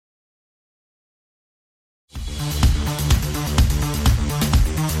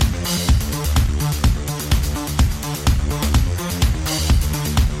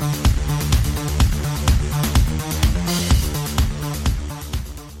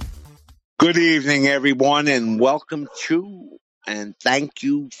Good evening, everyone, and welcome to and thank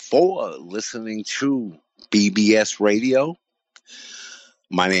you for listening to BBS Radio.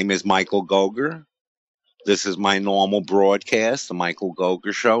 My name is Michael Gogger. This is my normal broadcast, the Michael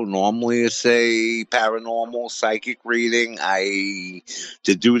Gogger Show. Normally, it's a paranormal psychic reading.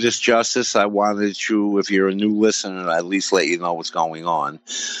 To do this justice, I wanted to, if you're a new listener, at least let you know what's going on.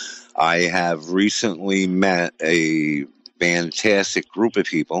 I have recently met a fantastic group of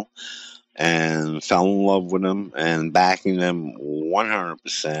people and fell in love with them and backing them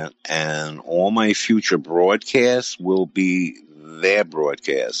 100%. And all my future broadcasts will be their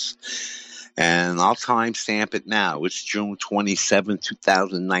broadcasts. And I'll timestamp it now. It's June 27,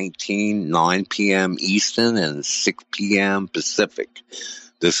 2019, 9 p.m. Eastern and 6 p.m. Pacific.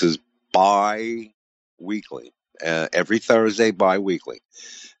 This is bi-weekly, every Thursday bi-weekly.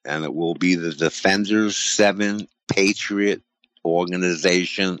 And it will be the Defenders 7 Patriot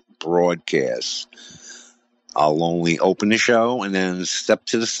Organization broadcast. I'll only open the show and then step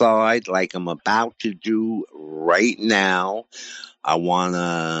to the side like I'm about to do right now.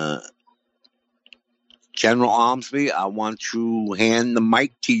 General Ormsby, I want to hand the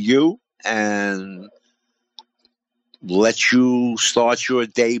mic to you and let you start your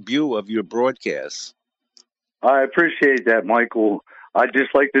debut of your broadcast. I appreciate that, Michael. I'd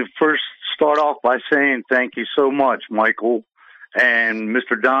just like to first start off by saying thank you so much, Michael, and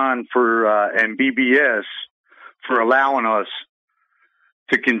Mr. Don and BBS for allowing us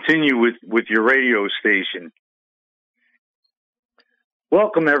to continue with your radio station.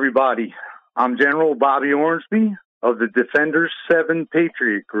 Welcome, everybody. I'm General Bobby Ormsby of the Defenders 7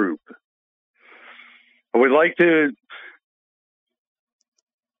 Patriot Group. I would like to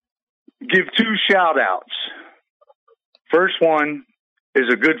give two shout-outs. First one is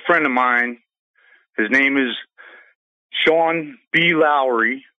a good friend of mine. His name is Sean B.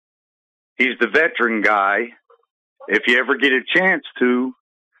 Lowry. He's the veteran guy. If you ever get a chance to,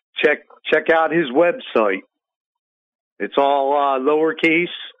 check out his website. It's all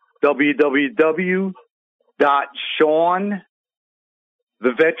lowercase,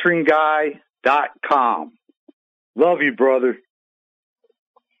 www.seantheveteranguy.com. Love you, brother.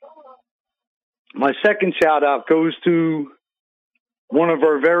 My second shout out goes to one of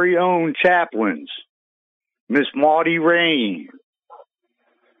our very own chaplains, Miss Maudie Rain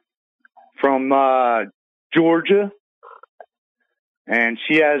from Georgia, and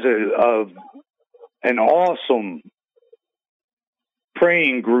she has an awesome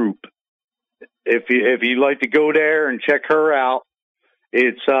praying group. If you'd like to go there and check her out,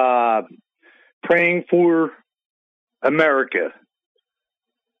 it's Praying for America.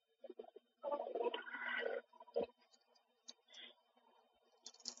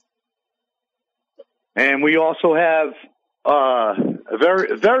 And we also have a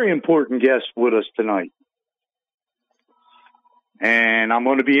very, very important guest with us tonight. And I'm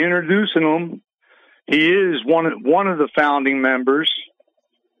going to be introducing him. He is one of the founding members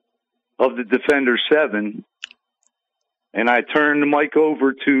of the Defender 7. And I turn the mic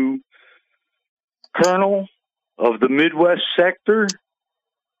over to Colonel of the Midwest Sector,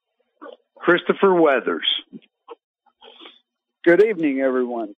 Christopher Weathers. Good evening,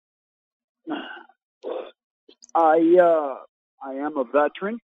 everyone. I am a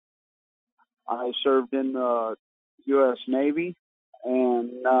veteran. I served in the U.S. Navy,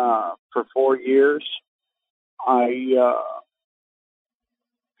 and for 4 years, I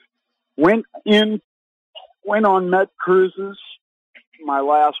went on med cruises. My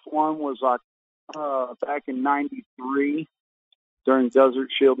last one was back in '93 during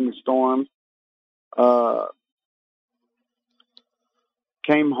Desert Shielding Storm.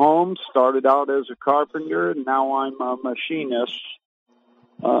 Came home, started out as a carpenter, and now I'm a machinist.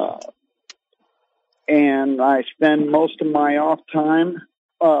 And I spend most of my off time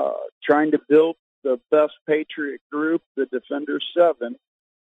trying to build the best Patriot group, the Defender 7.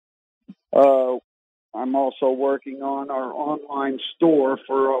 I'm also working on our online store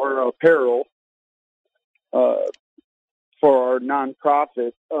for our apparel for our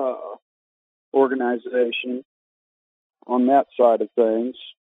nonprofit organization. On that side of things.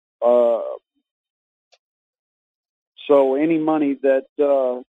 So any money that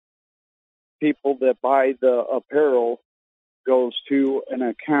people that buy the apparel goes to an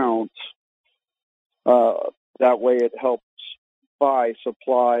account. That way it helps buy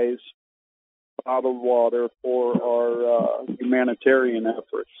supplies, bottled water for our humanitarian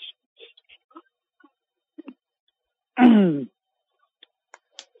efforts.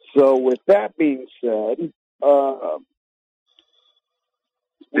 So with that being said,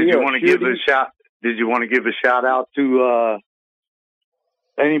 Did you want to give a shout out to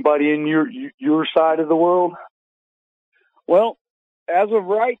anybody in your side of the world? Well, as of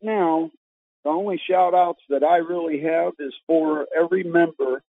right now, the only shout-outs that I really have is for every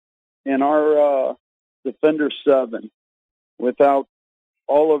member in our Defender 7. Without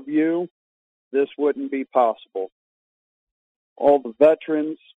all of you, this wouldn't be possible. All the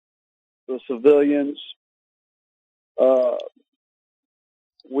veterans, the civilians,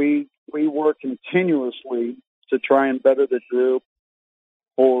 we work continuously to try and better the group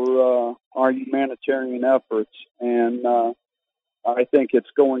for our humanitarian efforts, and I think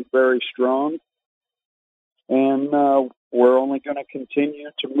it's going very strong. And we're only going to continue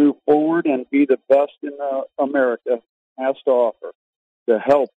to move forward and be the best in America has to offer to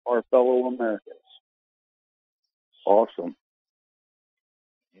help our fellow Americans. Awesome.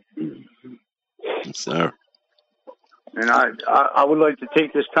 Yes, sir. And I would like to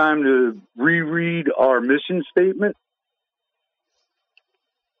take this time to reread our mission statement.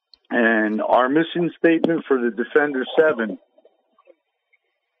 And our mission statement for the Defender 7.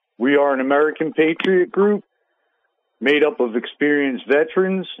 We are an American Patriot group made up of experienced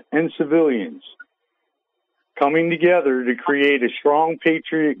veterans and civilians, coming together to create a strong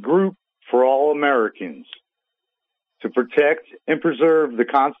patriot group for all Americans, to protect and preserve the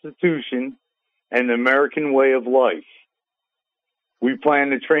Constitution and the American way of life. We plan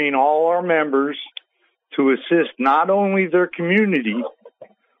to train all our members to assist not only their community,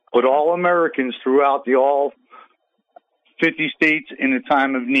 but all Americans throughout all 50 states in a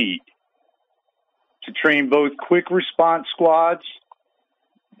time of need, to train both quick response squads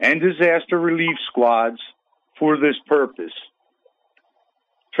and disaster relief squads for this purpose.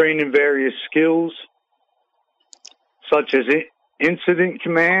 Train in various skills such as incident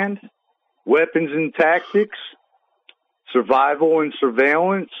command, weapons and tactics, survival and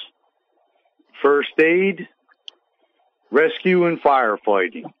surveillance, first aid, rescue and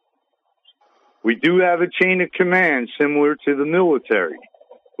firefighting. We do have a chain of command similar to the military,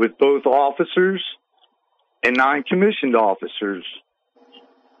 with both officers and non-commissioned officers.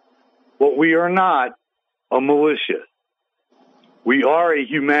 But we are not a militia. We are a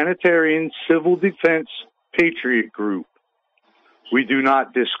humanitarian civil defense patriot group. We do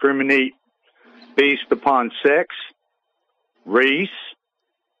not discriminate based upon sex, race,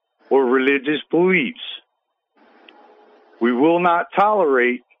 or religious beliefs. We will not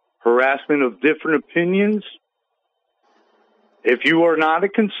tolerate harassment of different opinions. If you are not a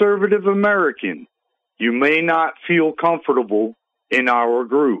conservative American, you may not feel comfortable in our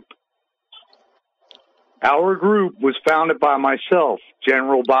group. Our group was founded by myself,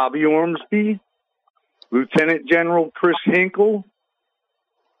 General Bobby Ormsby, Lieutenant General Chris Hinkle,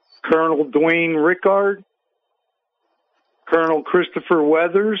 Colonel Dwayne Rickard, Colonel Christopher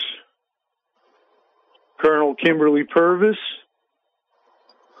Weathers, Colonel Kimberly Purvis,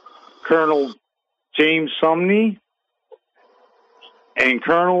 Colonel James Sumney, and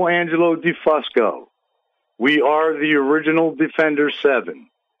Colonel Angelo DeFusco. We are the original Defender 7.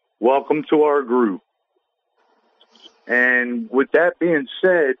 Welcome to our group. And with that being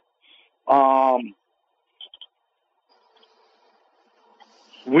said,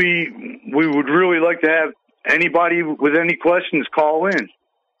 we would really like to have anybody with any questions call in.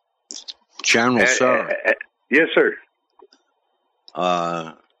 General, sir. Yes, sir.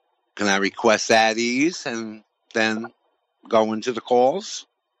 Can I request at ease and then go into the calls?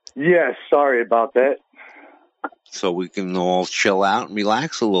 Yes, sorry about that. So we can all chill out and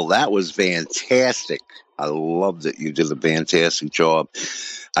relax a little. That was fantastic. I loved it. You did a fantastic job.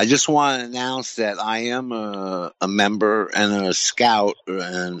 I just want to announce that I am a member and a scout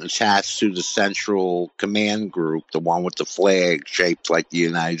and attached to the Central Command Group, the one with the flag shaped like the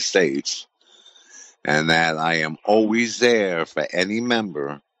United States, and that I am always there for any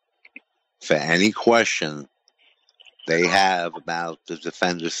member, for any question they have about the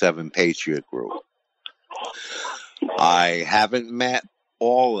Defender 7 Patriot Group. I haven't met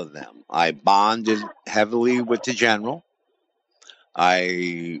all of them. I bonded heavily with the general.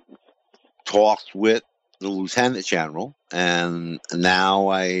 I talked with the lieutenant general, and now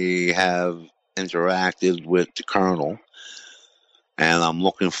I have interacted with the colonel, and I'm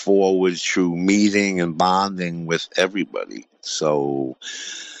looking forward to meeting and bonding with everybody. So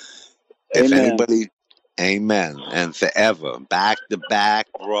if anybody, amen, and forever, back-to-back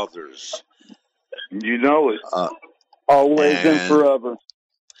brothers. You know it. Always and forever.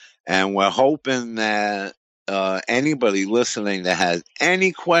 And we're hoping that anybody listening that has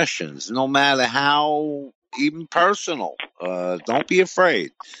any questions, no matter how even personal, don't be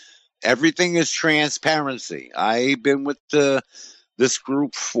afraid. Everything is transparency. I've been with this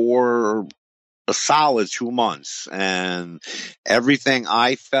group for a solid 2 months, and everything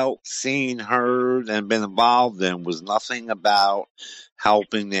I felt, seen, heard, and been involved in was nothing about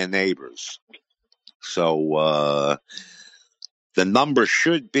helping their neighbors. So the number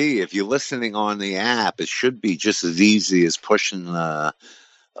should be, if you're listening on the app, it should be just as easy as pushing the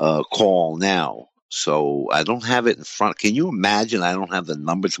call now. So I don't have it in front. Can you imagine? I don't have the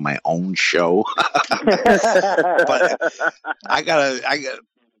number to my own show. But I got.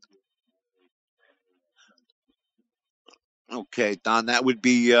 Okay, Don, that would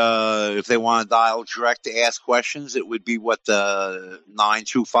be if they want to dial direct to ask questions, it would be what, the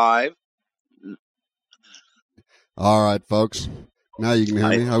 925. All right, folks. Now you can hear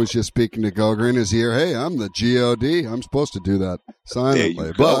me. I was just speaking to Gogger in his ear. Hey, I'm the GOD. I'm supposed to do that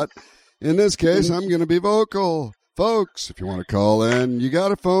silently. But in this case, I'm going to be vocal. Folks, if you want to call in, you got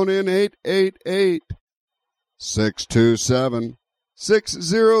to phone in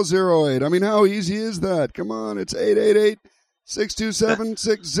 888-627-6008. I mean, how easy is that? Come on, it's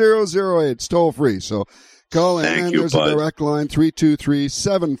 888-627-6008. It's toll free. So call in. Thank you, there's bud. a direct line,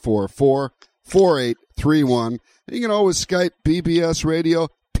 323-744-4831. You can always Skype BBS Radio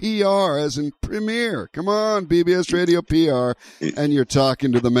PR as in Premiere. Come on, BBS Radio PR, and you're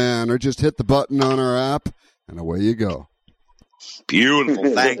talking to the man, or just hit the button on our app, and away you go.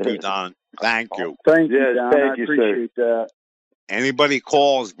 Beautiful. Thank you, Don. Thank you. Thank you, Don. I appreciate that. Anybody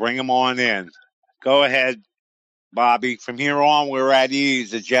calls, bring them on in. Go ahead, Bobby. From here on, we're at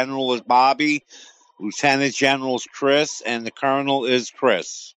ease. The general is Bobby, Lieutenant General is Chris, and the Colonel is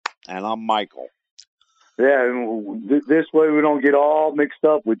Chris. And I'm Michael. Yeah, this way we don't get all mixed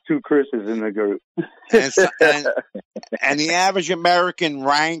up with two Chris's in the group. And the average American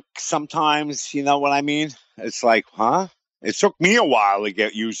rank, sometimes, you know what I mean? It's like, huh? It took me a while to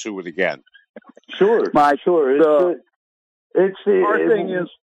get used to it again. Sure, sure. Our thing is...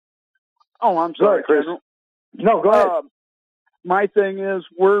 Oh, I'm sorry, Chris. General. No, go ahead. My thing is,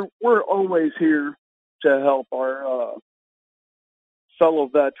 we're always here to help our fellow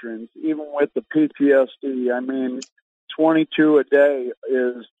veterans, even with the PTSD. I mean, 22 a day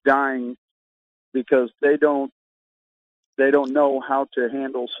is dying because they don't know how to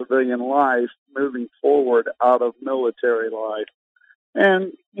handle civilian life moving forward out of military life.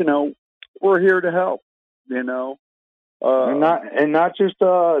 And, you know, we're here to help, you know. And not just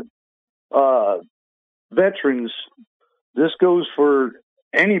veterans. This goes for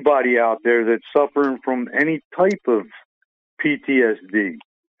anybody out there that's suffering from any type of PTSD.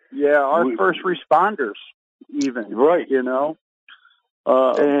 Yeah, our first responders, even. Right. You know.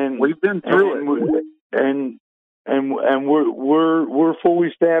 And we've been through it. And we're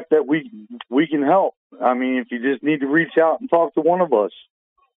fully staffed that we can help. I mean, if you just need to reach out and talk to one of us,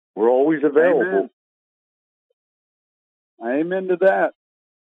 we're always available. Amen to that.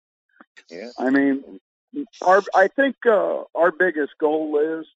 Yeah. I mean, I think our biggest goal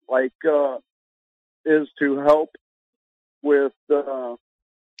is to help with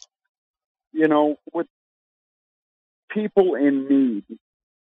with people in need,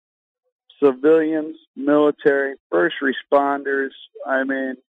 civilians, military, first responders. I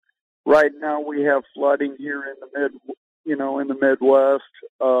mean, right now we have flooding here in the Midwest,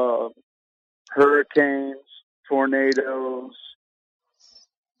 hurricanes, tornadoes,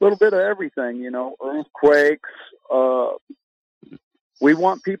 a little bit of everything, you know, earthquakes. We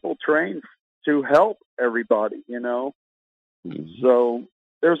want people trained to help everybody, you know. Mm-hmm. So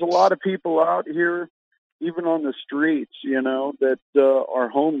there's a lot of people out here, even on the streets, you know, that are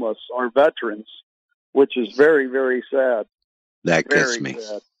homeless, are veterans, which is very, very sad. That gets me.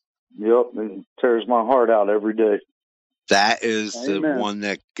 Sad. Yep, it tears my heart out every day. That is the one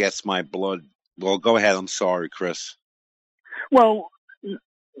that gets my blood. Well, go ahead. I'm sorry, Chris. Well,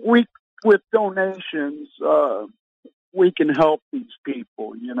 with donations, we can help these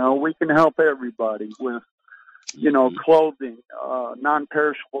people, you know. We can help everybody with, you know, clothing,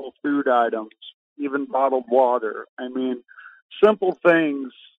 non-perishable food items, even bottled water. I mean, simple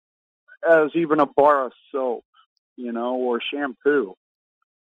things as even a bar of soap, you know, or shampoo.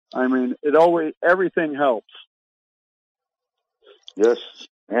 I mean, everything helps. Yes,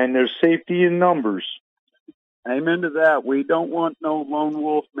 and there's safety in numbers. Amen to that. We don't want no lone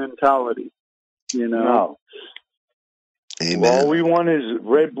wolf mentality, you know. No. Amen. All we want is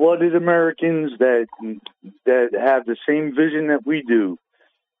red-blooded Americans that have the same vision that we do,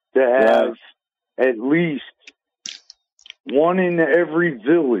 to have at least one in every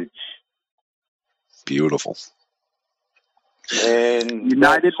village. Beautiful. And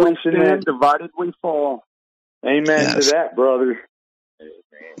united we stand, divided we fall. Amen to that, brother.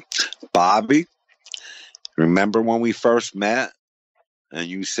 Bobby, remember when we first met? and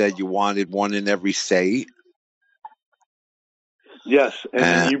you said you wanted one in every state. Yes,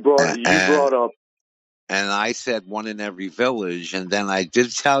 and you brought up. And I said one in every village, and then I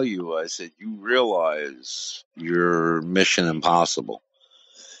did tell you, I said, you realize you're Mission Impossible.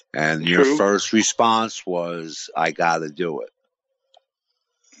 And your first response was, I got to do it.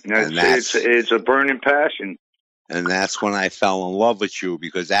 It's a burning passion. And that's when I fell in love with you,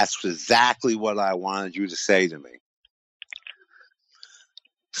 because that's exactly what I wanted you to say to me.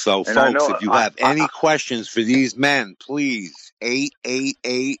 So, folks, if you have any questions for these men, please,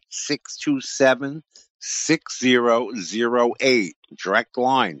 888-627-6008. Direct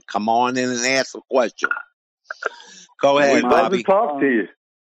line. Come on in and ask a question. Go ahead, Bobby. I'd love to talk to you.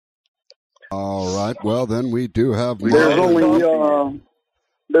 All right. Well, then we do have. There's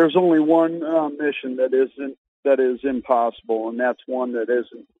only one mission that is impossible, and that's one that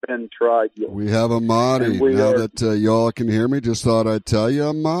hasn't been tried yet. We have a Marty. Now that y'all can hear me, just thought I'd tell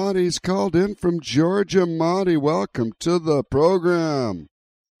you, Marty's called in from Georgia. Marty, welcome to the program.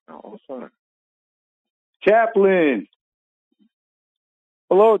 Awesome. Chaplain.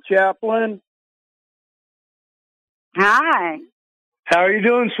 Hello, Chaplain. Hi. How are you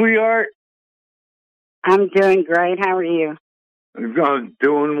doing, sweetheart? I'm doing great. How are you? I'm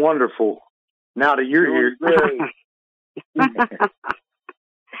doing wonderful. Now that you're here.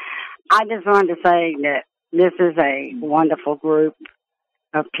 I just wanted to say that this is a wonderful group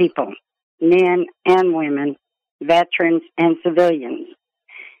of people, men and women, veterans and civilians.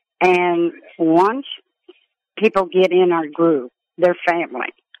 And once people get in our group, they're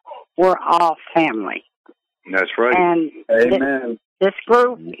family. We're all family. That's right. And amen. This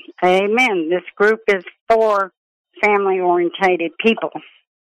group is for family-orientated people.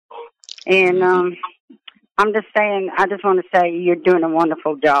 And I'm just saying, I just want to say you're doing a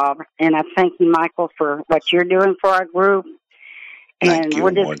wonderful job. And I thank you, Michael, for what you're doing for our group. And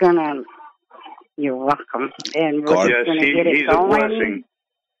we're just going to, you're welcome. And we're just going to get it going. He's a blessing.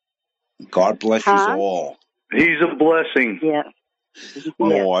 God bless you all. He's a blessing. Yes.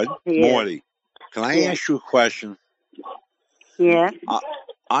 Morty, can I ask you a question? Yes.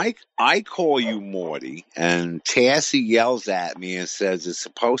 I call you Morty, and Tassie yells at me and says it's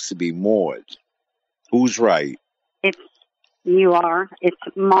supposed to be Maud. Who's right? You are. It's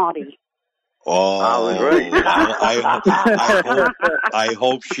Maudie. Oh, I was right. I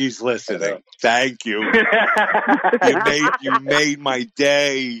hope she's listening. Thank you. You made my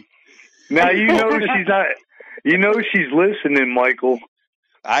day. Now you know she's not. You know she's listening, Michael.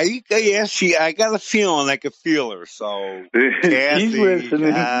 I got a feeling I could feel her. So Cassie, she's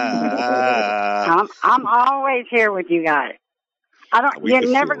listening. I'm always here with you guys.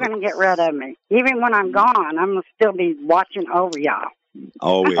 You're never going to get rid of me. Even when I'm gone, I'm going to still be watching over y'all.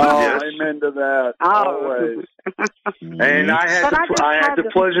 Always. Oh, amen to that. Always. And I had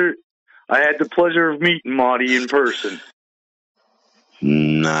the pleasure of meeting Marty in person.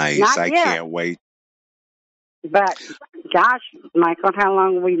 Nice. I can't wait. But, gosh, Michael, how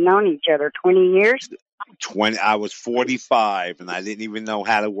long have we known each other? 20 years? 20. I was 45, and I didn't even know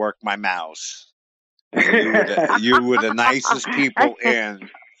how to work my mouse. You were the nicest people in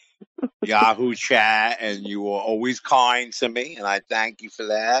Yahoo chat, and you were always kind to me, and I thank you for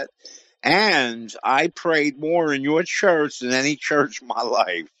that. And I prayed more in your church than any church in my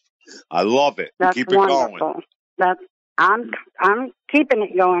life. I love it. That's Keep wonderful. it going. I'm keeping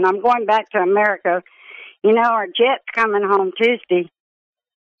it going. I'm going back to America. You know, our jet's coming home Tuesday.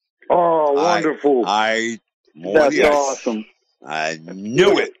 Oh, wonderful. That's awesome. I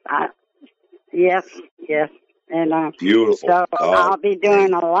knew it. Yes. And beautiful. So I'll be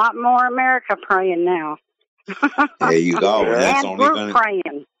doing a lot more America praying now. There you go. And that's only group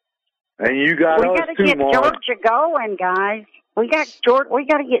praying. And you got we us got to too, get Mark. Georgia going, guys. We got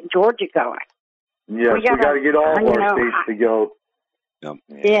to get Georgia going. Yes, we got to get all of our states to go.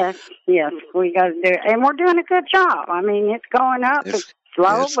 Yes, we got to do it. And we're doing a good job. I mean, it's going up. It's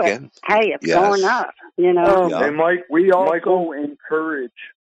slow, but hey, it's going up, you know. And Mike, we also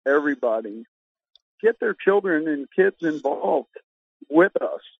encourage everybody, get their children and kids involved with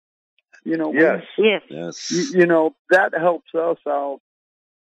us. You know, yes. You know, that helps us out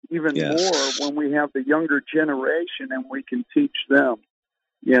even more when we have the younger generation and we can teach them,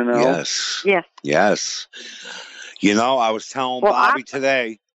 you know. Yes. You know, I was telling Bobby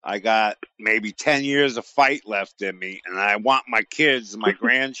today, I got maybe 10 years of fight left in me, and I want my kids and my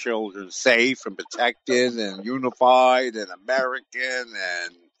grandchildren safe and protected and unified and American,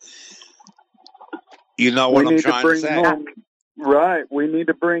 and you know what I'm trying to say. Right. We need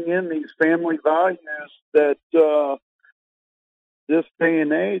to bring in these family values that this day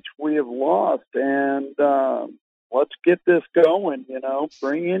and age we have lost, and let's get this going.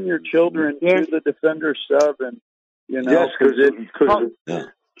 Bring in your children to the Defender 7. Yes, because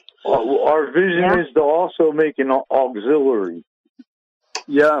our vision is to also make an auxiliary.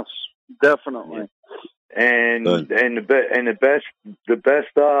 Yes, definitely. And the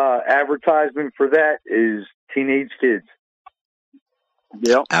best advertisement for that is teenage kids.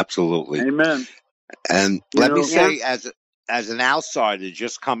 Yep, absolutely. Amen. And let me say, as an outsider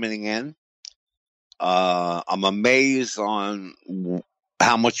just coming in, I'm amazed on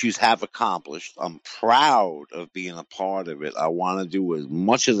how much you have accomplished. I'm proud of being a part of it. I want to do as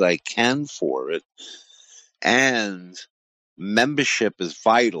much as I can for it. And membership is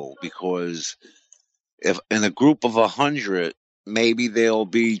vital, because if in a group of 100, maybe there'll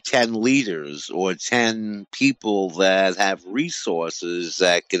be 10 leaders or 10 people that have resources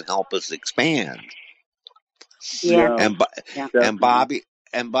that can help us expand. Yeah. And Bobby,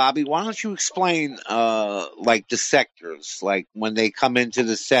 why don't you explain, like the sectors, like when they come into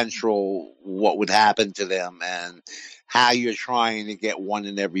the central, what would happen to them, and how you're trying to get one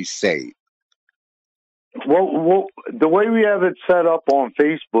in every state? Well, the way we have it set up on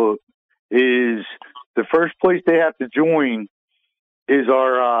Facebook is the first place they have to join is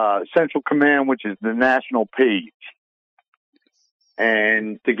our Central Command, which is the national page.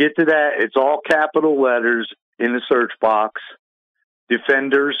 And to get to that, it's all capital letters in the search box.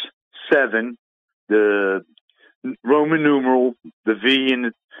 Defenders 7, the Roman numeral, the V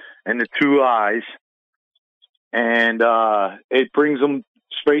and the 2 I's. And it brings them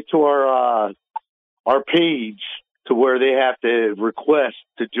straight to our page to where they have to request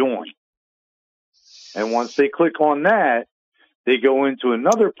to join. And once they click on that, they go into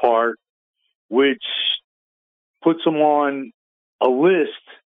another part, which puts them on a list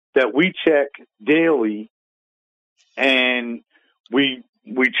that we check daily, and we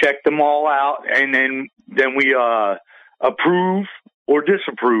check them all out, and then we approve or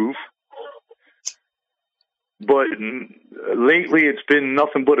disapprove. But lately, it's been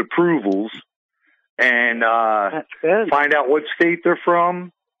nothing but approvals. And find out what state they're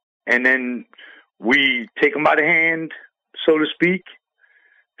from, and then we take them by the hand, so to speak,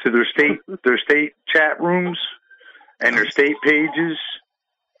 to their state chat rooms and their state pages.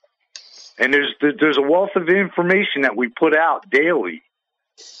 And there's a wealth of information that we put out daily.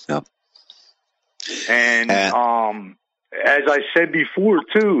 Yep. And as I said before,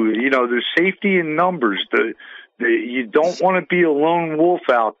 too, there's safety in numbers. You don't want to be a lone wolf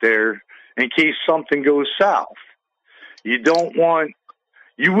out there in case something goes south. You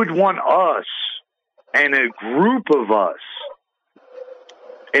would want us and a group of us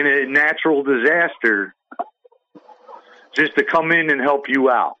in a natural disaster just to come in and help you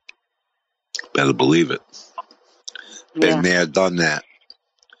out. Better believe it. Been there, done that.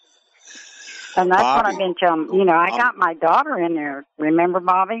 And that's Bobby. what I've been telling. I got my daughter in there. Remember,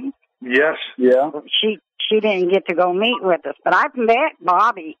 Bobby? Yes. Yeah. She didn't get to go meet with us, but I've met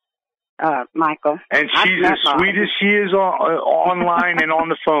Bobby. Michael. And she's as sweet as she is online and on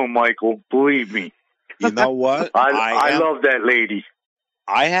the phone, Michael. Believe me. You know what? I love that lady.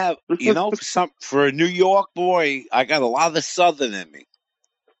 I have, for a New York boy, I got a lot of Southern in me.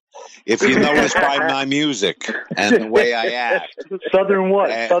 If you notice by my music and the way I act. Southern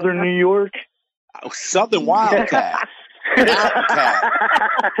what? Southern New York? Southern Wildcat.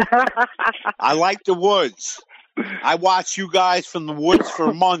 I like the woods. I watched you guys from the woods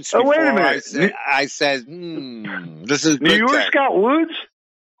for months before wait a minute. I said, this is New York's got woods?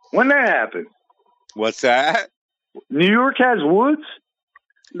 When that happened? What's that? New York has woods?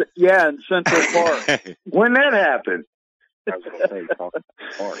 Yeah, in Central Park. When that happened?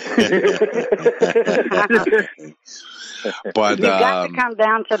 But you got to come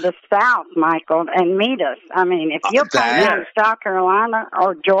down to the South, Michael, and meet us. I mean, if you'll come down to South Carolina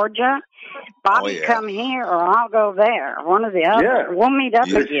or Georgia, Bobby come here or I'll go there. One or the other. Yeah. We'll meet up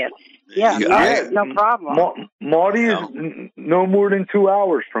again. Yeah, no problem. Marty is no more than 2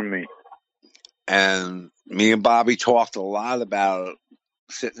 hours from me. And me and Bobby talked a lot about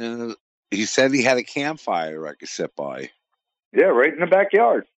sitting in he said he had a campfire I could sit by. Yeah, right in the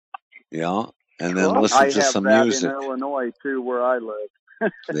backyard. Yeah, and then listen to some music. I have that in Illinois too, where I live.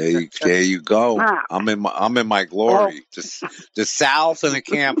 There you go. I'm in my glory. The South and a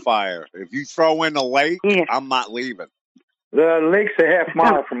campfire. If you throw in a lake, I'm not leaving. The lake's a half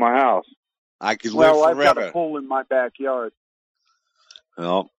mile from my house. I could live forever. I've got a pool in my backyard.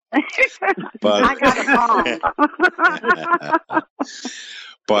 Well, but I got a pond.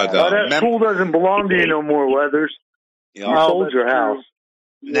 But that pool doesn't belong to you no more, Weathers. You sold your house.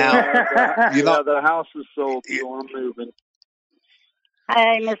 Now, the house is sold, so I'm moving.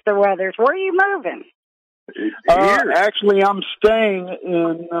 Hey, Mr. Weathers, where are you moving? Actually, I'm staying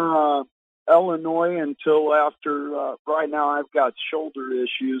in Illinois until after. Right now, I've got shoulder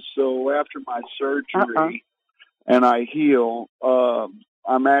issues, so after my surgery and I heal,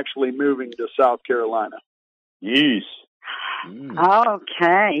 I'm actually moving to South Carolina. Yes.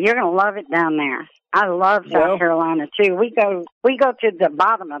 Okay, you're gonna love it down there. I love South Carolina too. We go to the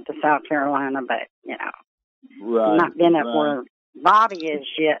bottom of the South Carolina, but not been up where Bobby is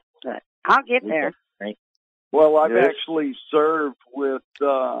yet. But I'll get there. Well, I've actually served with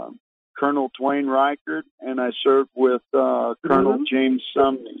Colonel Twain Reichert, and I served with Colonel James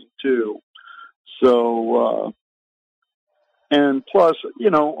Sumney too. So, and plus,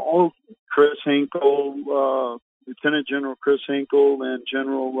 Chris Hinkle. Lieutenant General Chris Hinkle and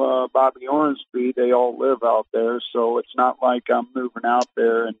General Bobby Ormsby, they all live out there, so it's not like I'm moving out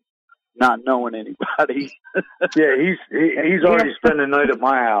there and not knowing anybody. Yeah, he's already spent the night at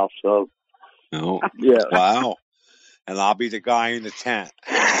my house, so. Oh, yeah. Wow. And I'll be the guy in the tent.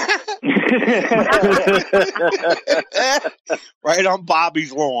 Right on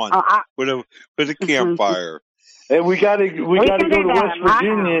Bobby's lawn with a campfire. And we got to go to West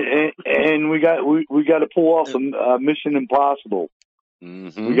Virginia, and we got to pull off a Mission Impossible.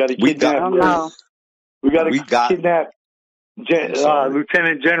 Mm-hmm. We got to kidnap. We got to kidnap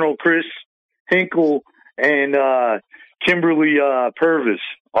Lieutenant General Chris Hinkle and Kimberly Purvis,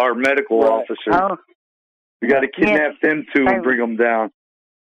 our medical officer. Oh. We got to kidnap them two and bring them down.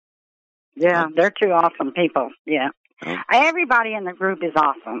 Yeah, they're two awesome people. Yeah. Everybody in the group is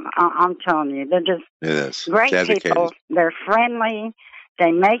awesome. I'm telling you, they're just great people. They're friendly.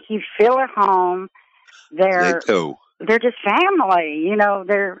 They make you feel at home. They're just family.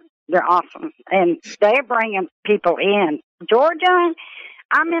 They're awesome, and they're bringing people in. Georgia,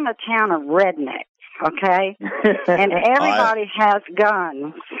 I'm in a town of rednecks. Okay, and everybody has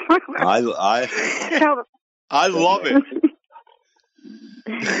guns. I love it.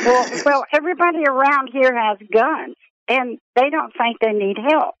 Well, everybody around here has guns, and they don't think they need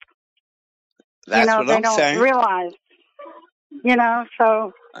help. That's what they I'm don't saying. realize.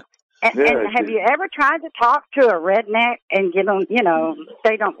 So. And have you ever tried to talk to a redneck and get them?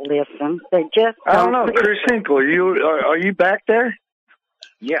 They don't listen. They just. I don't know, Chris Hinkle. Are you back there?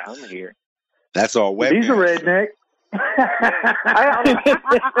 Yeah, I'm here. That's our web. He's a redneck.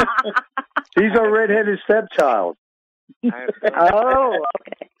 He's our redheaded stepchild. Oh,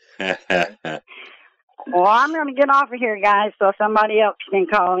 okay. Well, I'm going to get off of here, guys, so somebody else can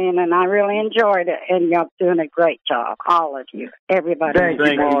call in, and I really enjoyed it, and you're doing a great job, all of you, everybody. Thank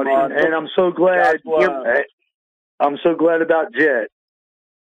you, Marty. And I'm so glad. I'm so glad about Jet.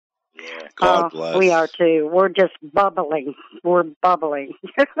 Yeah, God bless. We are too. We're just bubbling. We're bubbling.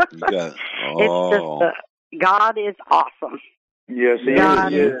 It's just God is awesome. Yes, He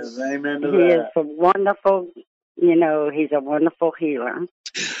is. Amen to He is a wonderful. He's a wonderful healer.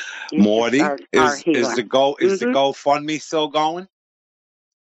 Morty, is the GoFundMe still going?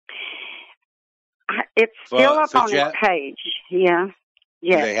 It's still up on his page. Yeah.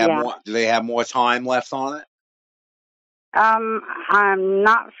 Yeah. Do they have more time left on it? I'm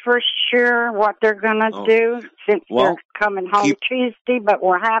not for sure what they're going to do since they're coming home Tuesday, but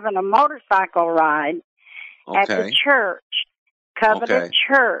we're having a motorcycle ride at the church, Covenant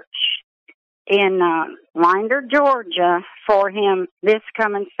Church, in Winder, Georgia, for him this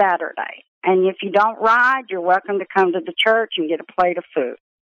coming Saturday. And if you don't ride, you're welcome to come to the church and get a plate of food.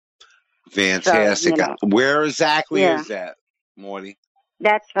 Fantastic. So, where exactly is that, Morty?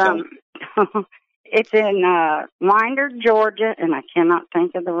 That's it's in Winder, Georgia, and I cannot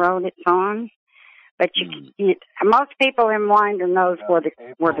think of the road it's on. But most people in Winder knows where the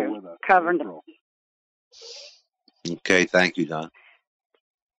Covenant. Okay, thank you, Don.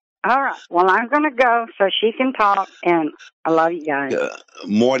 All right. Well, I'm going to go so she can talk, and I love you guys.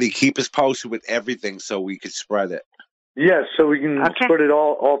 Morty, keep us posted with everything so we can spread it. Yes, so we can spread it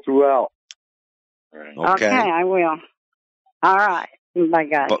all throughout. Okay, I will. All right. Bye,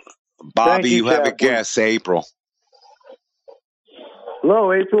 guys. Bobby, you have a guest, April.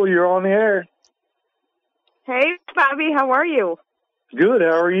 Hello, April. You're on the air. Hey, Bobby. How are you? Good.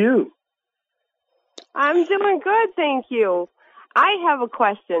 How are you? I'm doing good, thank you. I have a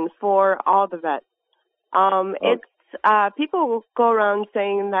question for all the vets. It's people go around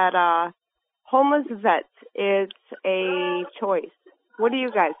saying that homeless vets is a choice. What do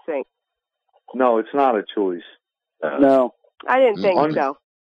you guys think? No, it's not a choice. No, I didn't think so.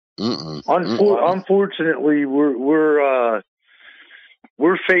 Unfortunately, we're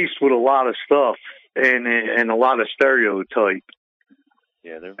faced with a lot of stuff and a lot of stereotype.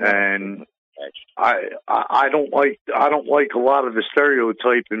 Yeah, and I don't like a lot of the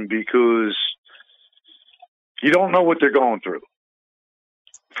stereotyping because you don't know what they're going through,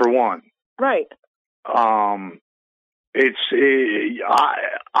 for one. Right. I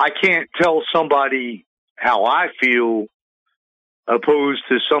can't tell somebody how I feel opposed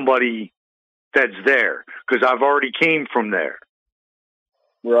to somebody that's there, because I've already came from there.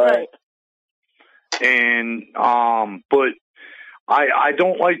 Right. And but I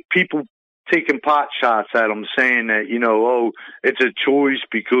don't like people taking pot shots at them, saying that, you know, oh, it's a choice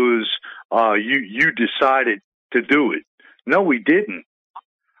because you decided to do it. No, we didn't.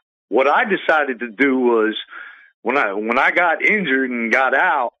 What I decided to do was, when I got injured and got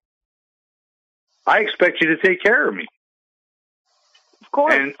out, I expect you to take care of me. Of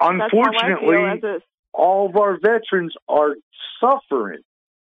course. And unfortunately, all of our veterans are suffering.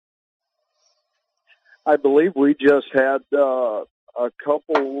 I believe we just had a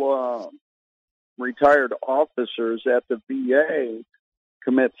couple retired officers at the VA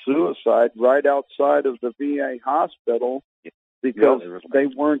commit suicide right outside of the VA hospital because they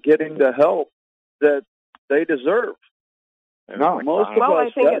weren't getting the help that they deserve. No, most of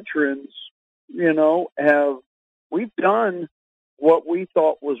us veterans, you know, we've done what we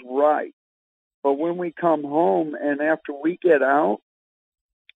thought was right. But when we come home and after we get out,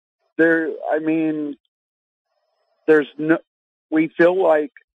 we feel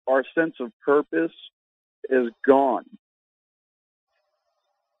like our sense of purpose is gone.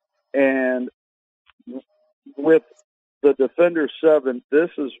 And with the Defender 7, this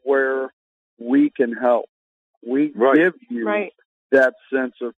is where we can help. We give you that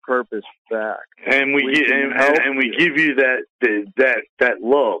sense of purpose back, and we give you that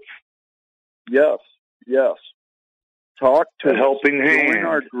love. Yes. Talk to a helping hand.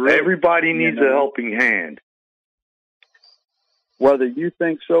 Our group, everybody needs a helping hand. Whether you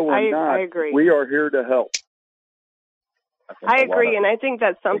think so or not, I agree. We are here to help. I agree, and I think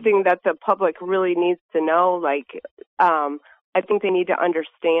that's something that the public really needs to know. Like, I think they need to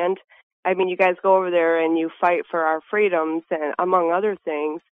understand. I mean, you guys go over there and you fight for our freedoms, and among other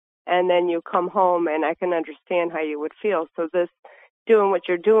things, and then you come home, and I can understand how you would feel. So doing what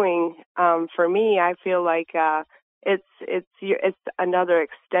you're doing, for me, I feel like it's another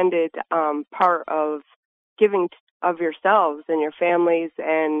extended part of giving of yourselves and your families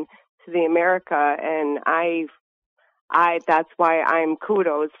and to the America, and I that's why I'm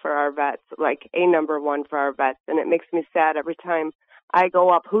kudos for our vets, like a number one for our vets, and it makes me sad every time I go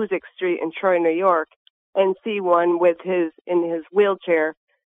up Hoosick Street in Troy, New York, and see one in his wheelchair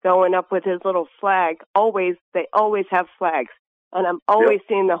going up with his little flag. They always have flags, and I'm always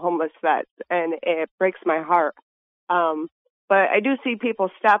seeing the homeless vets, and it breaks my heart. But I do see people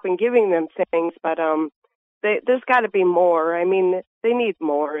stop and giving them things, but there's got to be more. I mean, they need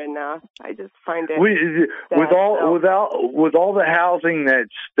more, and I just find it with all the housing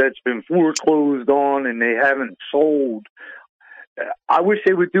that's been foreclosed on and they haven't sold. I wish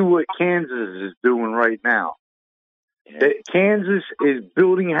they would do what Kansas is doing right now. Yeah. Kansas is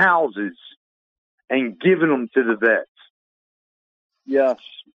building houses and giving them to the vets. Yes.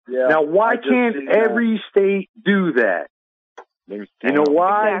 Yeah. Now, why can't every state do that? You know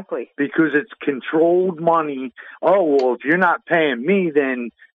why? Exactly. Because it's controlled money. Oh, well, if you're not paying me,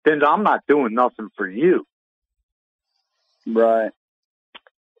 then I'm not doing nothing for you. Right.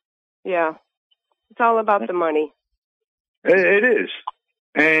 Yeah. It's all about the money. It is.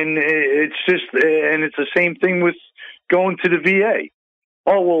 And it's the same thing with going to the VA.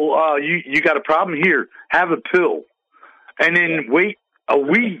 Oh, well, you got a problem here. Have a pill. And then wait a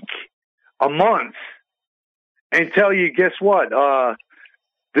week, a month, and tell you, guess what? The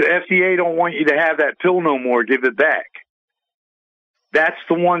FDA don't want you to have that pill no more. Give it back. That's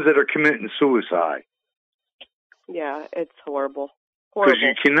the ones that are committing suicide. Yeah, it's horrible. Because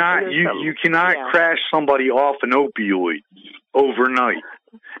you cannot crash somebody off an opioid overnight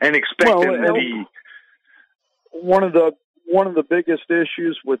and expect them to be. One of the biggest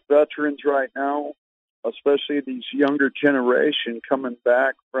issues with veterans right now, especially these younger generation coming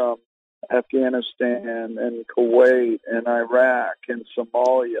back from Afghanistan and Kuwait and Iraq and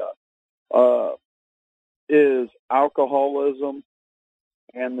Somalia, is alcoholism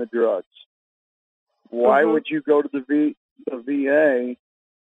and the drugs. Why would you go to the VA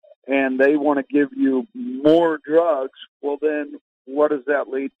and they want to give you more drugs? Well, then what does that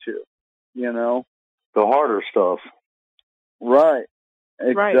lead to? You know? The harder stuff. Right.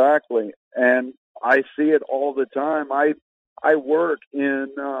 Exactly. Right. And I see it all the time. I work in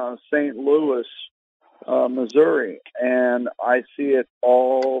St. Louis, Missouri, and I see it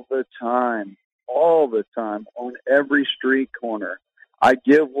all the time on every street corner. I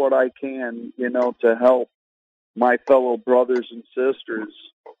give what I can, to help my fellow brothers and sisters,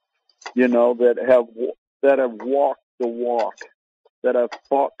 that have that have walked the walk, that have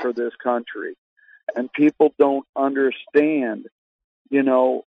fought for this country. And people don't understand, you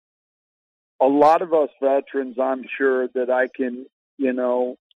know, a lot of us veterans, I'm sure that I can, you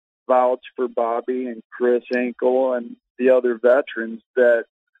know, vouch for Bobby and Chris Hinkle and the other veterans that,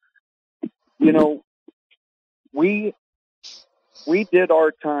 you know, we did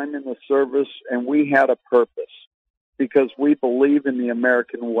our time in the service and we had a purpose because we believe in the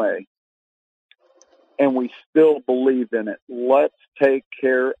American way. And we still believe in it. Let's take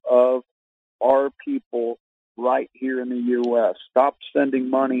care of our people right here in the U.S. Stop sending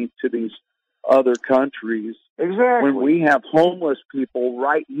money to these other countries. Exactly. When we have homeless people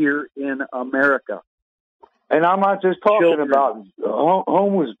right here in America. And I'm not just talking about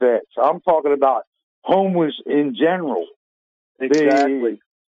homeless vets. I'm talking about homeless in general. Exactly.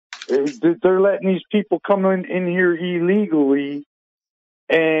 They're letting these people come in here illegally.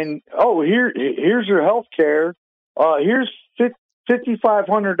 And, here's your health care. Here's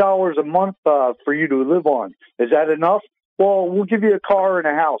 $5,500 a month for you to live on. Is that enough? Well, we'll give you a car and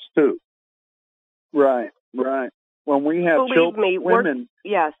a house, too. Right. When we have women,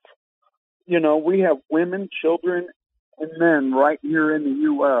 yes. You know, we have women, children, and men right here in the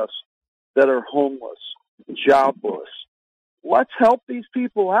U.S. that are homeless, jobless. Let's help these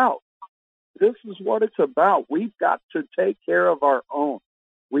people out. This is what it's about. We've got to take care of our own.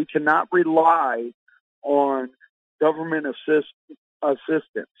 We cannot rely on government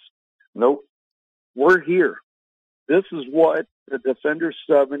assistance. Nope. We're here. This is what the Defender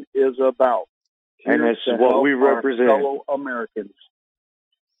 7 is about. And this is what we represent. Fellow Americans.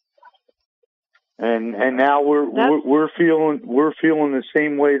 And now we're feeling the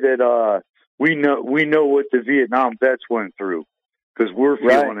same way that we know what the Vietnam vets went through because we're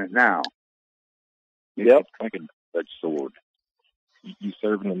feeling it now. Yep. It's like a double-edged sword. You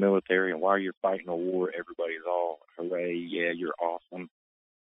serve in the military, and while you're fighting a war, everybody's all, hooray, yeah, you're awesome.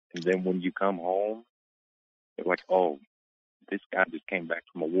 And then when you come home, they're like, oh, this guy just came back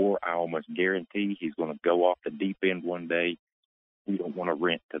from a war. I almost guarantee he's going to go off the deep end one day. We don't want to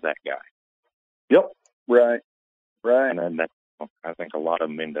rent to that guy. Yep. Right. And then I think a lot of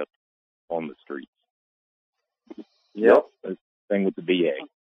them end up on the streets. Yep. The thing with the VA.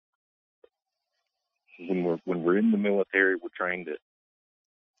 When we're in the military, we're trained that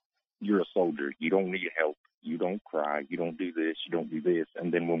you're a soldier. You don't need help. You don't cry. You don't do this. You don't do this.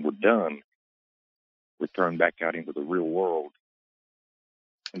 And then when we're done, we're thrown back out into the real world.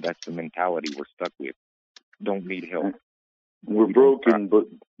 And that's the mentality we're stuck with. Don't need help. We're broken, but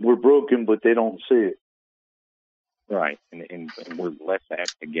they don't see it. Right. And we're less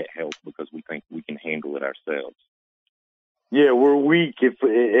apt to get help because we think we can handle it ourselves. Yeah, we're weak if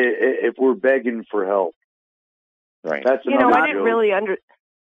we're begging for help. Right. That's I didn't really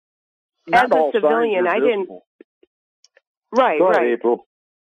as a civilian, I didn't. Right. Go ahead, April.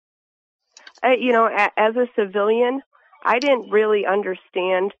 As a civilian, I didn't really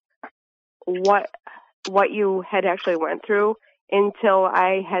understand what you had actually went through until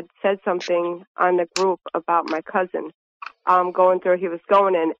I had said something on the group about my cousin going through. He was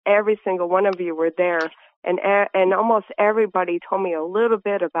going, and every single one of you were there. And almost everybody told me a little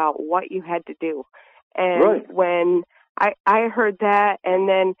bit about what you had to do. And when I heard that and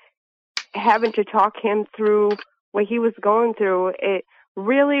then having to talk him through what he was going through, it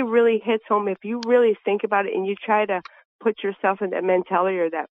really, really hits home. If you really think about it and you try to put yourself in that mentality or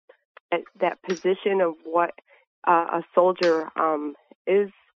that position of what a soldier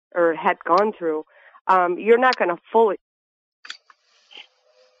is or had gone through, you're not going to fully.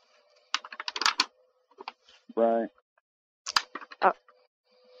 Right.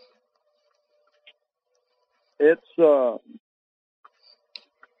 It's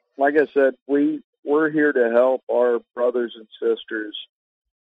like I said, we're here to help our brothers and sisters,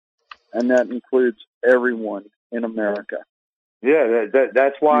 and that includes everyone in America. Yeah,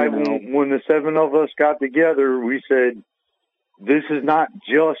 that's why when the seven of us got together, we said, this is not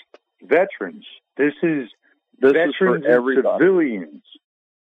just veterans. This is veterans and civilians.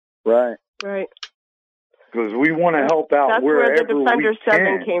 Right. Right. Because we want to help out that's wherever where the Defender we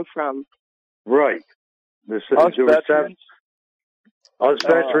can. 7 came from. Right. Us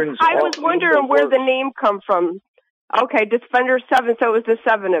veterans. I was wondering where the name come from. Okay, Defender 7, so it was the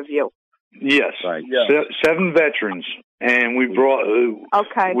 7 of you. Yes. Right. Yeah. 7 veterans. And we brought...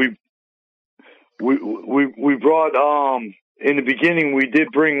 okay. We brought... in the beginning, we did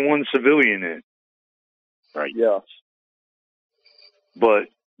bring one civilian in. Right. Yes. But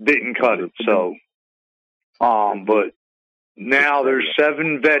didn't cut it, so... but now there's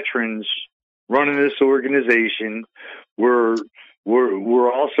 7 veterans running this organization. We're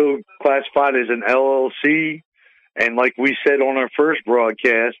We're also classified as an LLC, and like we said on our first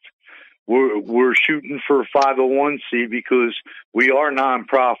broadcast, we're shooting for 501c because we are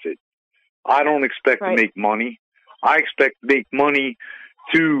nonprofit. I don't expect to make money. I expect to make money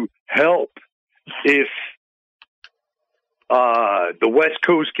to help if the West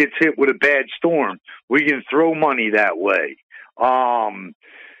Coast gets hit with a bad storm. We can throw money that way.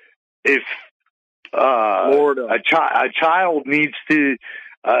 If a child needs to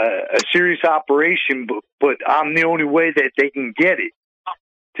a serious operation, but I'm the only way that they can get it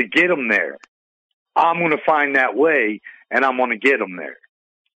to get them there. I'm going to find that way, and I'm going to get them there.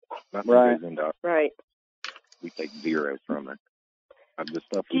 Right. We take zero from it. The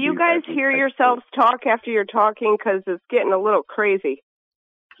stuff do you guys hear yourselves talk after you're talking? Because it's getting a little crazy.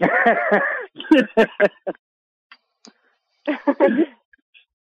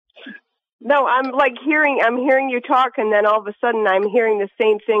 No, I'm hearing you talk, and then all of a sudden I'm hearing the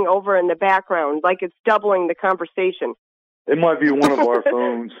same thing over in the background, like it's doubling the conversation. It might be one of our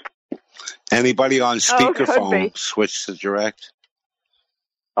phones. Anybody on speakerphone switch to direct?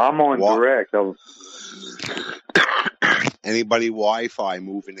 I'm on direct. Anybody Wi-Fi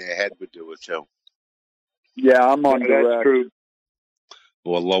moving their head would do it too. Yeah, I'm on direct. That's true.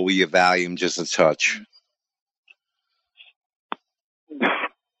 Or lower your volume just a touch.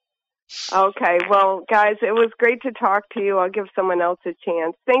 Okay, well, guys, it was great to talk to you. I'll give someone else a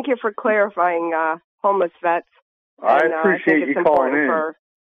chance. Thank you for clarifying homeless vets. I appreciate you calling in.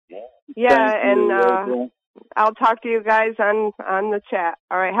 I'll talk to you guys on the chat.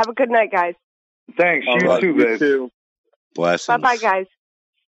 All right, have a good night, guys. Thanks. You too, babe. Too. Blessings. Bye-bye, guys.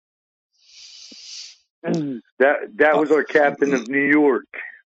 That was our captain of New York.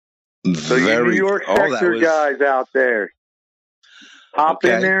 So you New York sector guys out there, hop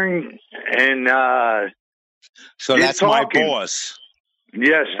in there and so that's talking. My boss.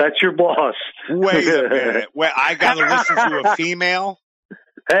 Yes, that's your boss. Wait a minute. Wait, I got to listen to a female?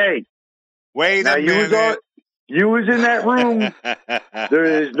 Hey. Wait a minute. You was in that room.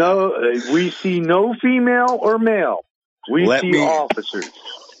 There is we see no female or male. We see officers.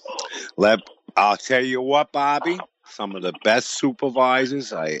 I'll tell you what, Bobby. Some of the best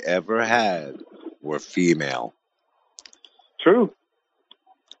supervisors I ever had were female. True.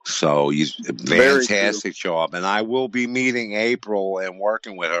 So fantastic job. And I will be meeting April and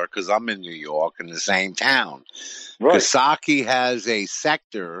working with her because I'm in New York in the same town. Right. Kasaki has a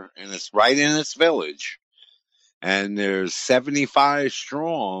sector, and it's right in its village. And there's 75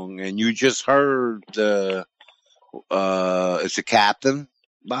 strong, and you just heard it's a captain,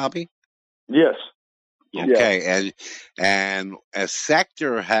 Bobby? Yes. Okay, and a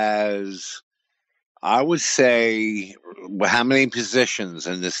sector has, I would say, how many positions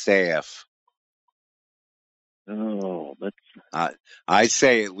in the staff? Oh, I'd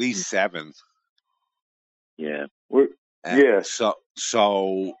say at least 7. Yeah.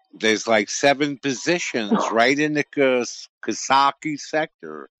 So there's like 7 positions right in the Kasaki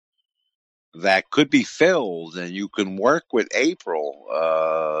sector that could be filled, and you can work with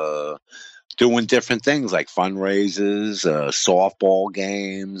April doing different things like fundraisers, softball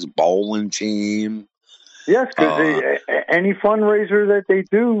games, bowling team. Yes, because any fundraiser that they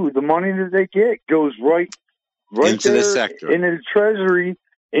do, the money that they get goes right into the sector, into the treasury,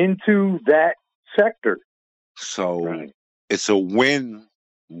 into that sector. So it's a win-win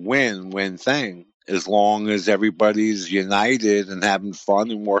thing as long as everybody's united and having fun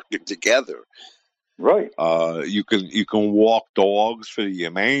and working together. Right. You can walk dogs for the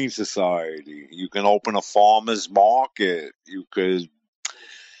Humane Society. You can open a farmer's market. You could.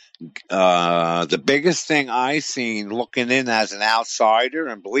 The biggest thing I seen looking in as an outsider,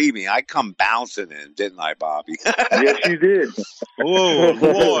 and believe me, I come bouncing in, didn't I, Bobby? Yes, you did. Oh,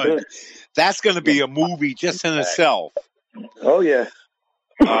 Lord. That's going to be a movie just in itself. Oh, yeah.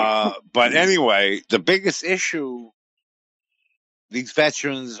 But anyway, the biggest issue these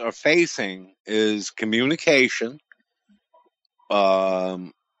veterans are facing is communication,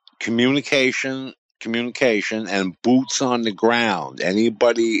 and boots on the ground.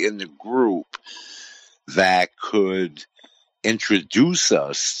 Anybody in the group that could introduce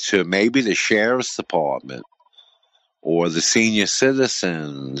us to maybe the sheriff's department or the senior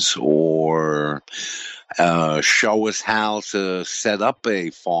citizens, or show us how to set up a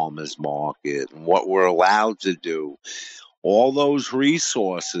farmer's market and what we're allowed to do. All those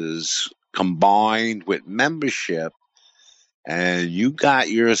resources combined with membership, and you got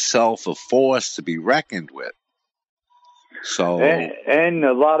yourself a force to be reckoned with. So, and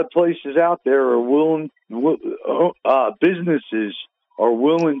a lot of places out there are willing, businesses are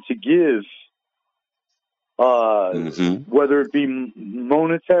willing to give whether it be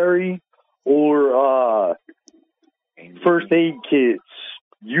monetary or first aid kits,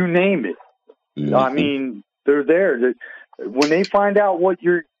 you name it. I mean, they're there. When they find out what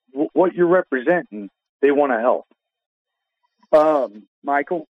you're representing, they want to help.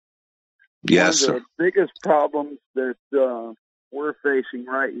 Michael? Yes, one of the biggest problems that we're facing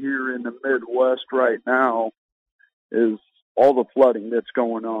right here in the Midwest right now is all the flooding that's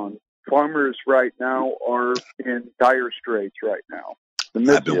going on. Farmers right now are in dire straits right now. The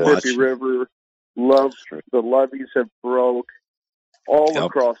Mississippi River, the levees have broke all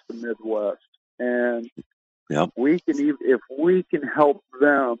across the Midwest. And we can if we can help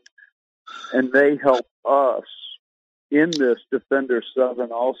them and they help us in this Defender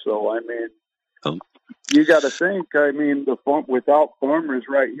 7 also, I mean, you got to think, I mean, without farmers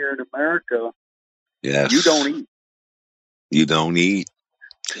right here in America, you don't eat. You don't eat.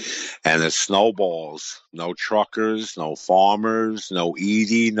 And it snowballs. No truckers, no farmers, no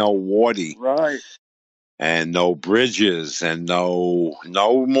eating, no water. Right. And no bridges and no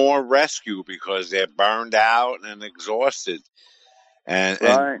more rescue because they're burned out and exhausted. And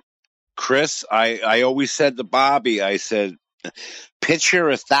Chris, I always said to Bobby, I said, picture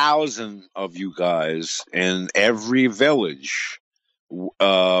 1,000 of you guys in every village with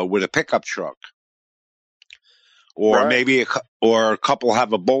a pickup truck. Or maybe a couple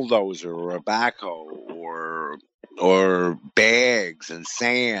have a bulldozer or a backhoe or bags and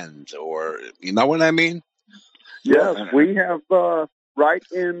sand, or you know what I mean? Yes, we have right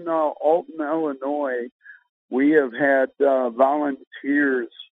in Alton, Illinois, we have had volunteers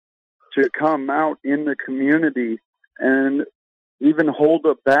to come out in the community and even hold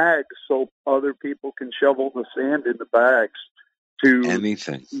a bag so other people can shovel the sand in the bags to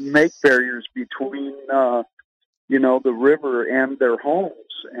make barriers between the river and their homes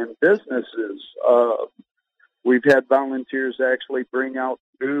and businesses. We've had volunteers actually bring out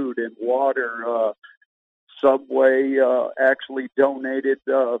food and water. Subway actually donated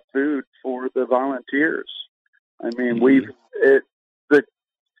food for the volunteers. I mean,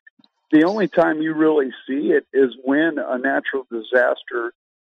 the only time you really see it is when a natural disaster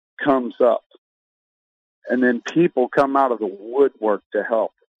comes up, and then people come out of the woodwork to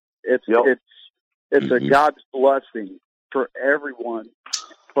help. It's a God's blessing for everyone,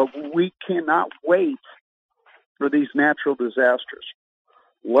 but we cannot wait for these natural disasters.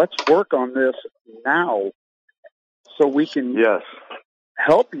 Let's work on this now so we can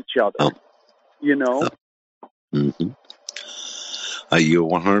help each other, You're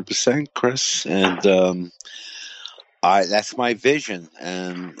 100%, Chris. And that's my vision.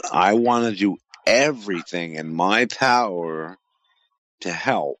 And I want to do everything in my power to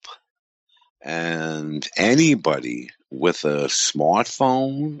help. And anybody with a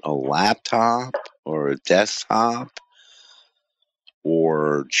smartphone, a laptop, or a desktop,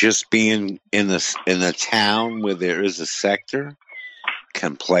 or just being in a town where there is a sector,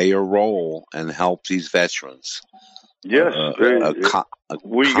 can play a role and help these veterans. Yes,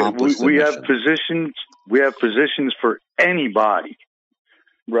 we have positions. We have positions for anybody.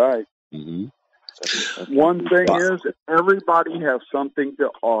 Right. Mm-hmm. One thing is, everybody has something to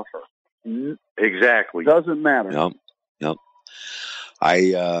offer. Exactly. Doesn't matter. Yep.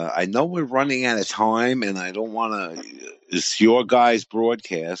 I know we're running out of time, and I don't want to. It's your guys'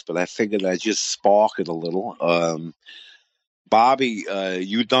 broadcast, but I figured I'd just spark it a little. Bobby,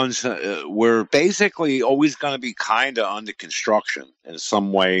 you done. We're basically always going to be kind of under construction in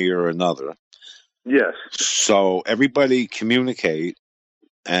some way or another. Yes. So everybody communicate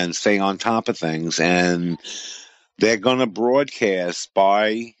and stay on top of things, and they're going to broadcast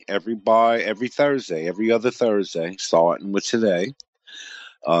every Thursday, every other Thursday, starting with today.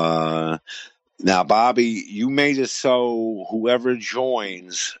 Now, Bobby, you made it so whoever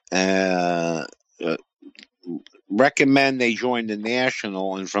joins, recommend they join the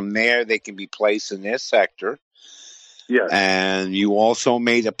national, and from there they can be placed in their sector. Yes. And you also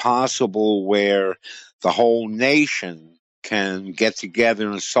made it possible where the whole nation can get together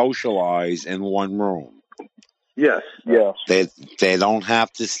and socialize in one room. Yes. They don't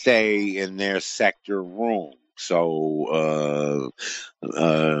have to stay in their sector room. So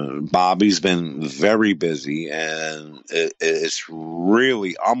Bobby's been very busy, and it's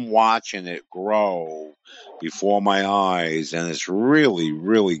really, I'm watching it grow before my eyes, and it's really,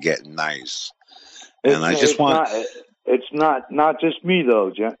 really getting nice. And I just want... It's not just me,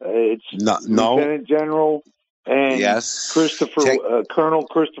 though. It's Lieutenant General and Colonel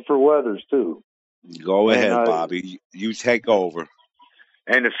Christopher Weathers, too. Go ahead, Bobby. You take over.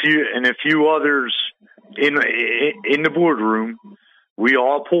 And a few others in the boardroom. we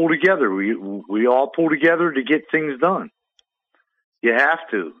all pull together. We all pull together to get things done. You have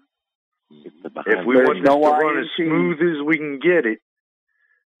to. If we want to run as smooth as we can get it,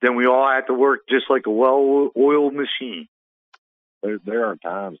 then we all have to work just like a well-oiled machine. There are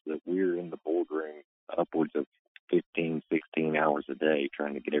times that we're in the boardroom upwards of 15, 16 hours a day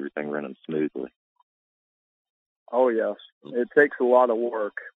trying to get everything running smoothly. Oh, yes. It takes a lot of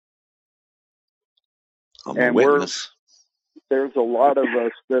work. I'm a witness. There's a lot of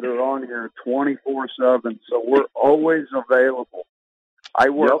us that are on here 24/7, so we're always available. I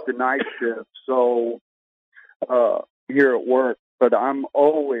work the night shift, so here at work, but I'm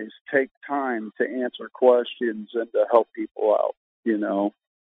always take time to answer questions and to help people out, you know.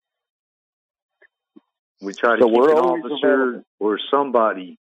 We try to keep an officer or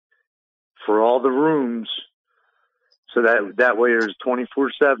somebody for all the rooms, so that way there's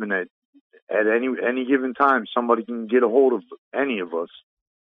 24/7 at any given time somebody can get a hold of any of us.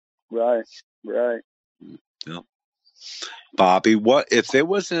 Right. Yeah. Bobby, what if there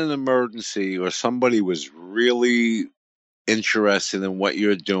was an emergency or somebody was really interested in what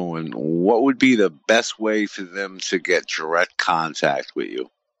you're doing? What would be the best way for them to get direct contact with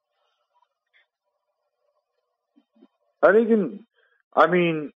you?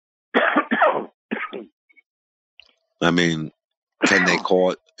 Can they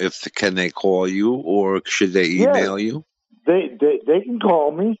call? Can they call you, or should they email you? They can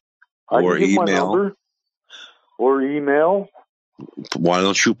call me. Or email. My number. Or email. Why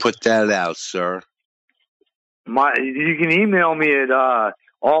don't you put that out, sir? You can email me at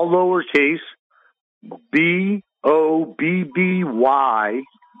all lowercase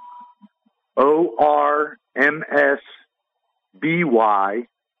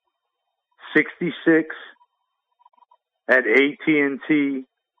BOBBYORMSBY66 at AT&T.net.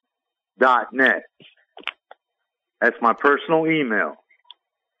 That's my personal email.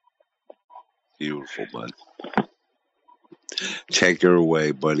 Beautiful, bud. Take her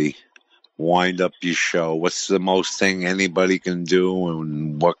away, buddy. Wind up your show. What's the most thing anybody can do,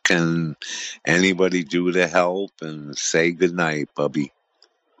 and what can anybody do to help? And say goodnight, Bubby.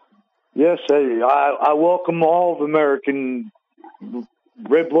 Yes, I welcome all of American,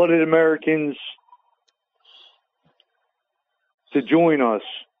 red-blooded Americans to join us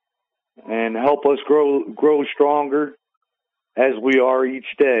and help us grow stronger as we are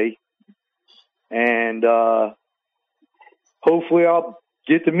each day. And hopefully I'll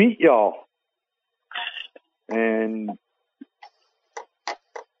get to meet y'all. And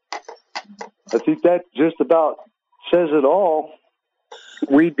I think that just about says it all.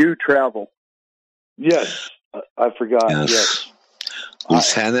 We do travel. Yes, I forgot. Yes.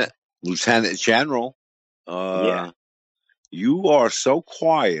 Lieutenant General, you are so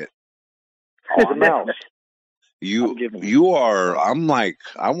quiet. Oh, I'm out. You are. I'm like,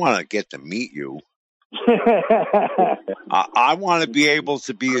 I want to get to meet you. I want to be able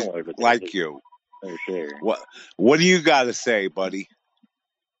to be like you. For sure. What do you got to say, buddy?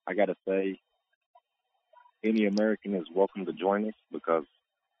 I got to say, any American is welcome to join us, because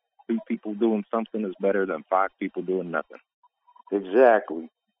 2 people doing something is better than 5 people doing nothing. Exactly.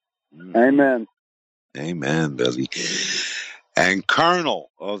 Amen. Amen, Billy. And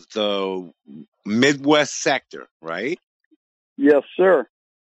Colonel of the Midwest sector, right? Yes, sir.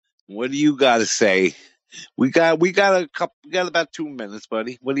 What do you got to say? We got about 2 minutes,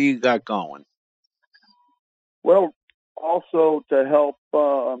 buddy. What do you got going? Well, also to help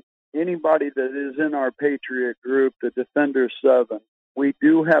anybody that is in our Patriot group, the Defender 7, we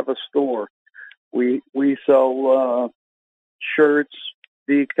do have a store. We sell shirts,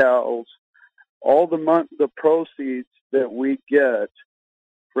 decals. All the proceeds that we get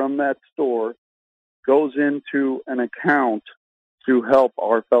from that store goes into an account to help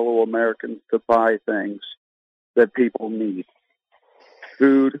our fellow Americans to buy things that people need.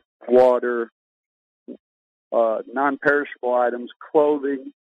 Food, water, non-perishable items,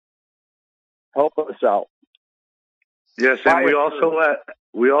 clothing. Help us out. Yes, and we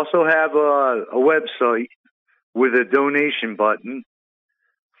also have a website with a donation button.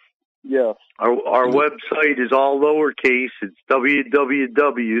 Yes. Our website is all lowercase. It's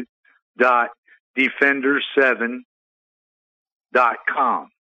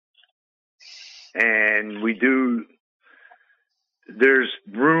www.defender7.com. And there's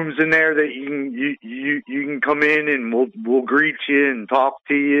rooms in there that you can come in, and we'll greet you and talk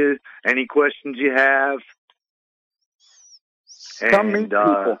to you. Any questions you have. Come meet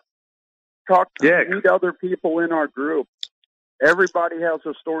people. Meet other people in our group. Everybody has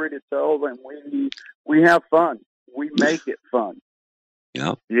a story to tell, and we have fun. We make it fun.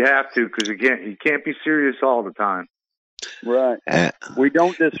 Yeah, you have to, because you can't be serious all the time. Right. We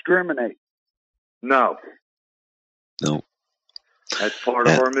don't discriminate. No. That's part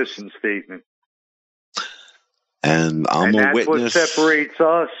of our mission statement. And that's what separates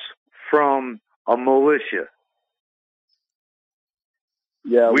us from a militia.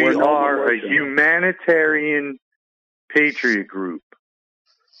 Yeah, we are a humanitarian patriot group.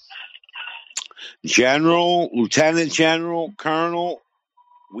 General, Lieutenant General, Colonel,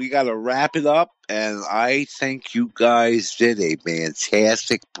 we got to wrap it up. And I think you guys did a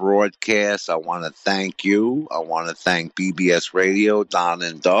fantastic broadcast. I want to thank you. I want to thank BBS Radio, Don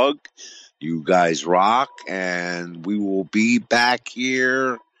and Doug. You guys rock. And we will be back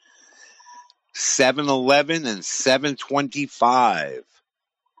here 7:11 and 7:25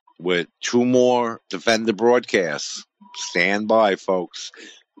 with 2 more Defender broadcasts. Stand by, folks.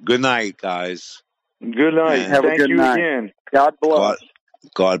 Good night, guys. Good night. Have a good night. Again. God bless.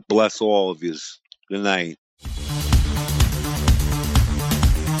 God bless all of you. Good night.